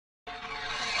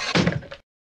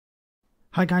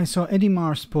Hi guys, so Eddie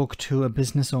Mair spoke to a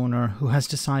business owner who has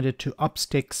decided to up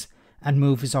sticks and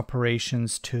move his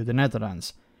operations to the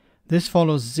Netherlands. This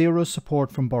follows zero support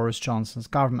from Boris Johnson's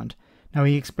government. Now,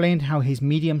 he explained how his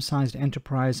medium-sized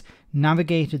enterprise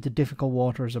navigated the difficult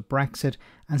waters of Brexit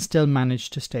and still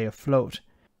managed to stay afloat.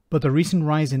 But the recent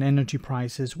rise in energy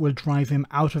prices will drive him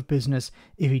out of business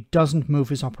if he doesn't move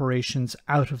his operations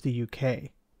out of the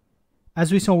UK. As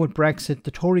we saw with Brexit,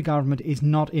 the Tory government is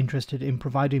not interested in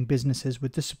providing businesses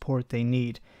with the support they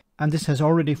need, and this has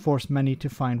already forced many to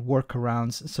find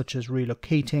workarounds such as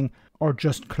relocating or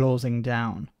just closing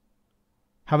down.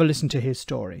 Have a listen to his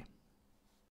story.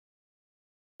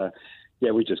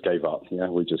 We just gave up.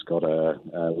 We just got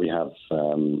we have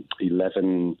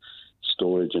 11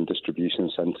 storage and distribution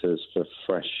centres for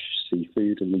fresh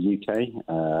seafood in the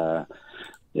UK.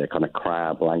 Kind of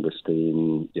crab,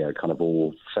 langoustine, kind of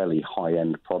all fairly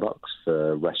high-end products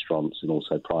for restaurants and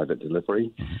also private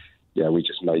delivery. Mm-hmm. We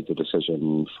just made the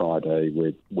decision Friday.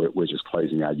 We're just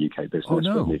closing our UK business. Oh,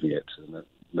 no. We're moving it to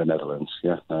the Netherlands.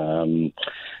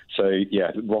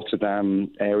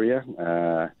 Rotterdam area.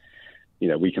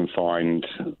 We can find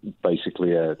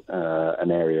basically an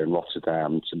area in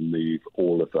Rotterdam to move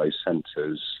all of those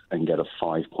centres and get a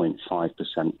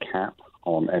 5.5% cap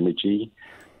on energy.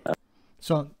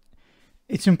 So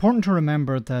it's important to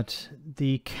remember that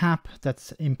the cap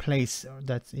that's in place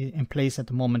at the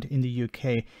moment in the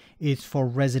UK is for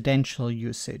residential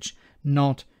usage,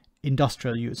 not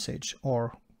industrial usage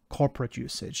or corporate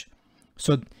usage.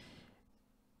 So,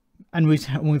 and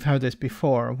we've heard this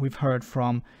before. We've heard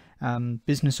from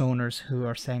business owners who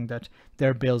are saying that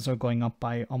their bills are going up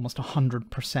by almost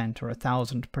 100% or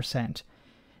 1,000%.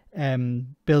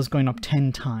 Bills going up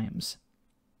 10 times.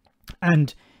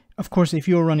 And of course, if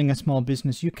you're running a small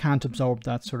business, you can't absorb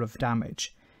that sort of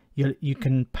damage. You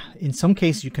can, in some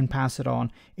cases, you can pass it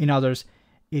on. In others,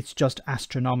 it's just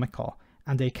astronomical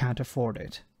and they can't afford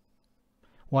it.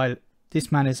 While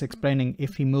this man is explaining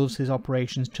if he moves his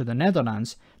operations to the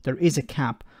Netherlands, there is a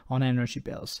cap on energy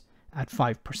bills at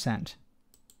 5%.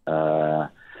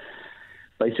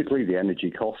 Basically, the energy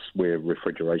costs, we're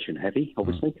refrigeration heavy,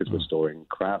 obviously, because we're storing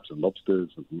crabs and lobsters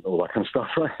and all that kind of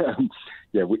stuff, right?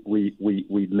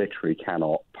 We literally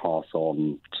cannot pass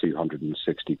on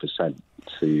 260%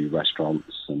 to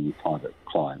restaurants and private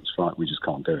clients, right? We just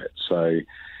can't do it. So,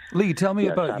 Lee, tell me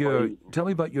about your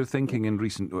thinking in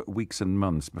recent weeks and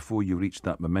months before you reached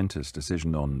that momentous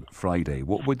decision on Friday.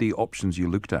 What were the options you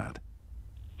looked at?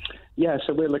 Yeah,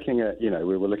 so we're looking at,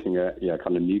 we were looking at,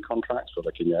 kind of new contracts. We're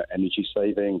looking at energy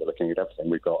saving. We're looking at everything.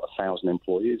 We've got 1,000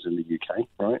 employees in the UK,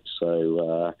 right?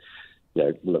 So,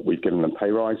 look, we've given them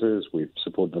pay rises. We've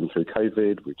supported them through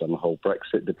COVID. We've done the whole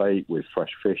Brexit debate with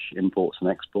fresh fish imports and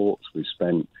exports. We've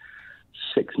spent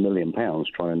 £6 million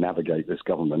trying to navigate this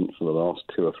government for the last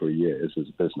 2 or 3 years as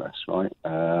a business, right?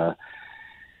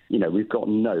 We've got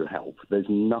no help. There's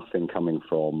nothing coming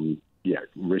from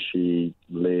Rishi,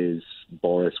 Liz,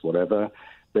 Boris, whatever.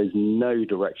 There's no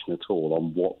direction at all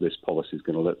on what this policy is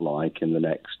going to look like in the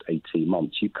next 18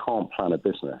 months. You can't plan a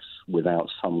business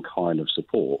without some kind of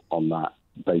support on that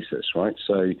basis, right?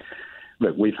 So,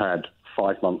 look, we've had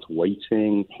 5 months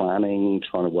waiting, planning,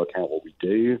 trying to work out what we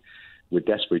do. We're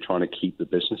desperately trying to keep the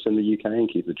business in the UK and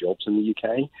keep the jobs in the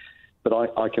UK. But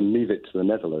I can move it to the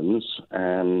Netherlands,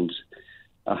 and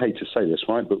I hate to say this,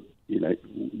 right, but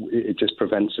it just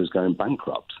prevents us going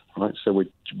bankrupt, right? So we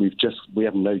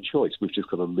have no choice. We've just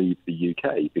got to leave the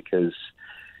UK because,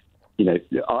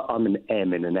 I'm an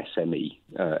M in an SME,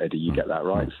 Eddie, you get that,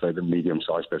 right? So the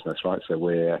medium-sized business, right? So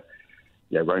we're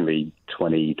only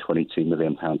 22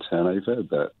 million pound turnover,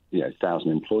 but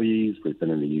 1,000 employees. We've been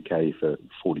in the UK for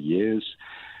 40 years.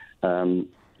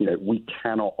 We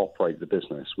cannot operate the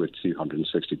business with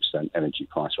 260% energy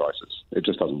price rises. It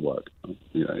just doesn't work.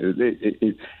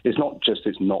 It's not just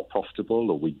it's not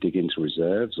profitable, or we dig into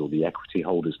reserves, or the equity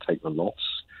holders take the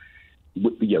loss.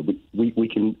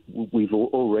 We've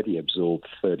already absorbed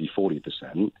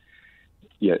 30-40%.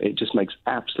 It just makes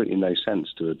absolutely no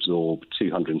sense to absorb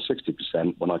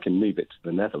 260% when I can move it to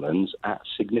the Netherlands at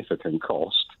significant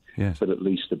cost. Yes. But at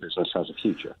least the business has a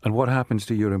future. And what happens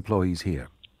to your employees here?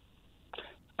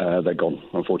 They're gone,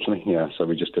 unfortunately. Yeah, so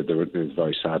we just did. It was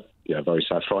very sad. Very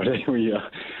sad Friday.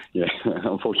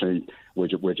 Unfortunately,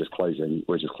 we're just closing.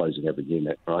 We're just closing every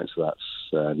unit, right? So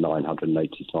that's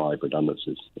 985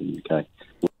 redundancies in the UK.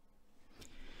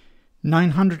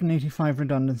 985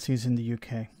 redundancies in the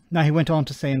UK. Now, he went on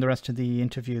to say in the rest of the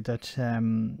interview that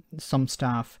some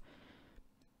staff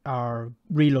are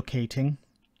relocating,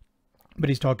 but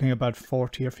he's talking about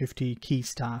 40 or 50 key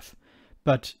staff.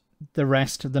 But the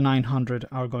rest of the 900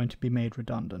 are going to be made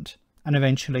redundant. And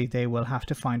eventually they will have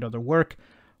to find other work,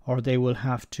 or they will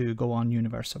have to go on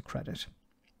universal credit.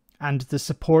 And the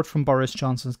support from Boris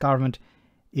Johnson's government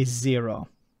is zero.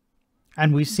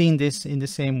 And we've seen this in the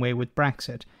same way with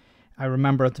Brexit. I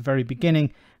remember at the very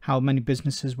beginning how many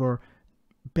businesses were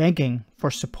begging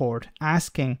for support,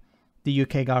 asking the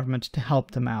UK government to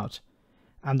help them out.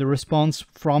 And the response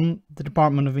from the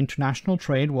Department of International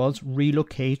Trade was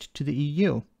relocate to the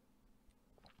EU.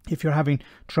 If you're having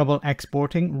trouble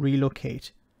exporting,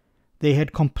 relocate. They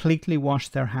had completely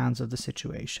washed their hands of the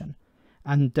situation.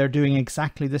 And they're doing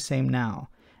exactly the same now.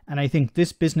 And I think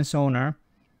this business owner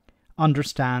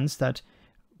understands that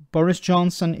Boris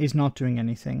Johnson is not doing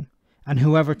anything. And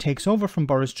whoever takes over from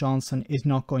Boris Johnson is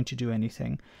not going to do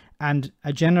anything. And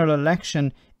a general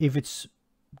election, if it's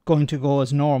going to go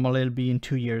as normal, it'll be in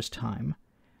 2 years' time.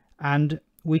 And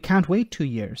we can't wait 2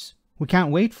 years. We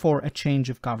can't wait for a change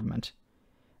of government.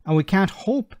 And we can't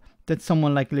hope that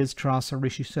someone like Liz Truss or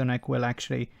Rishi Sunak will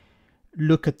actually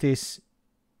look at this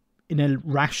in a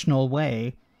rational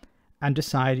way and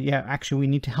decide, yeah, actually we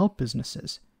need to help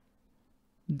businesses.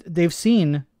 They've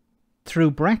seen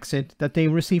through Brexit that they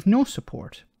receive no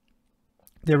support.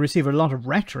 They receive a lot of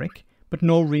rhetoric, but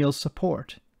no real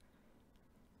support.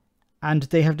 And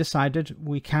they have decided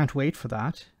we can't wait for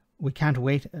that. We can't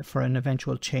wait for an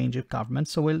eventual change of government,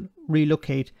 so we'll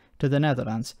relocate to the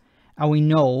Netherlands. And we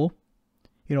know,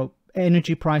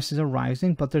 energy prices are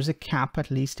rising, but there's a cap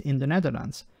at least in the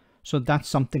Netherlands. So that's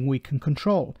something we can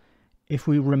control. If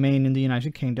we remain in the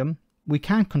United Kingdom, we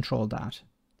can't control that.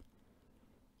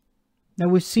 Now,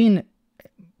 we've seen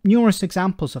numerous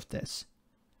examples of this.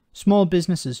 Small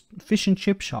businesses, fish and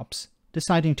chip shops,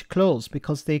 deciding to close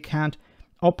because they can't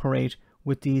operate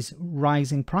with these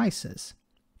rising prices.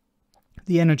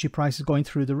 The energy price is going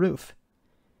through the roof.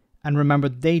 And remember,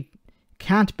 they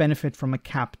can't benefit from a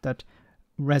cap that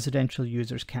residential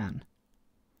users can,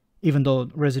 even though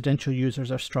residential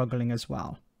users are struggling as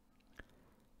well.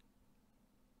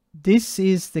 This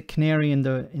is the canary in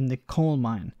the coal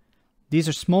mine. These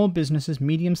are small businesses,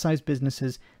 medium-sized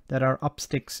businesses that are up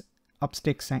sticks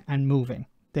and moving.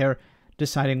 They're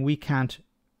deciding we can't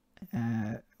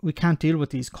deal with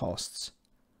these costs.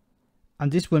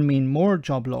 And this will mean more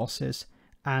job losses,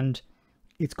 and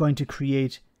it's going to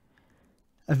create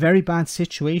a very bad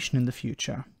situation in the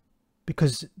future,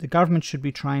 because the government should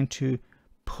be trying to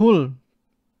pull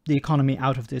the economy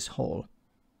out of this hole,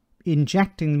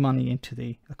 injecting money into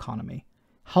the economy,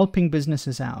 helping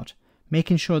businesses out,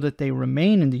 making sure that they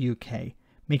remain in the UK,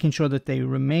 making sure that they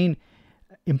remain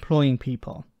employing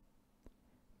people.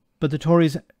 But the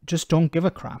Tories just don't give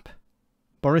a crap.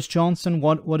 Boris Johnson,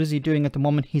 what is he doing at the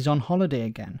moment? He's on holiday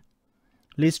again.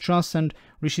 Liz Truss and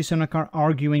Rishi Sunak are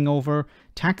arguing over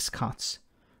tax cuts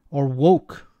or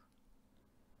woke.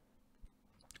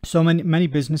 So many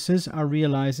businesses are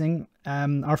realizing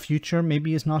our future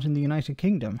maybe is not in the United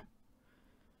Kingdom.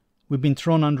 We've been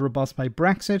thrown under a bus by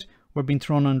Brexit. We're being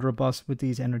thrown under a bus with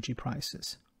these energy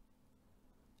prices.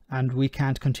 And we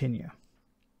can't continue.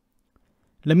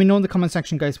 Let me know in the comment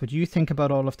section, guys, what you think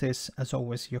about all of this. As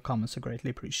always, your comments are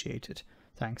greatly appreciated.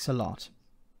 Thanks a lot.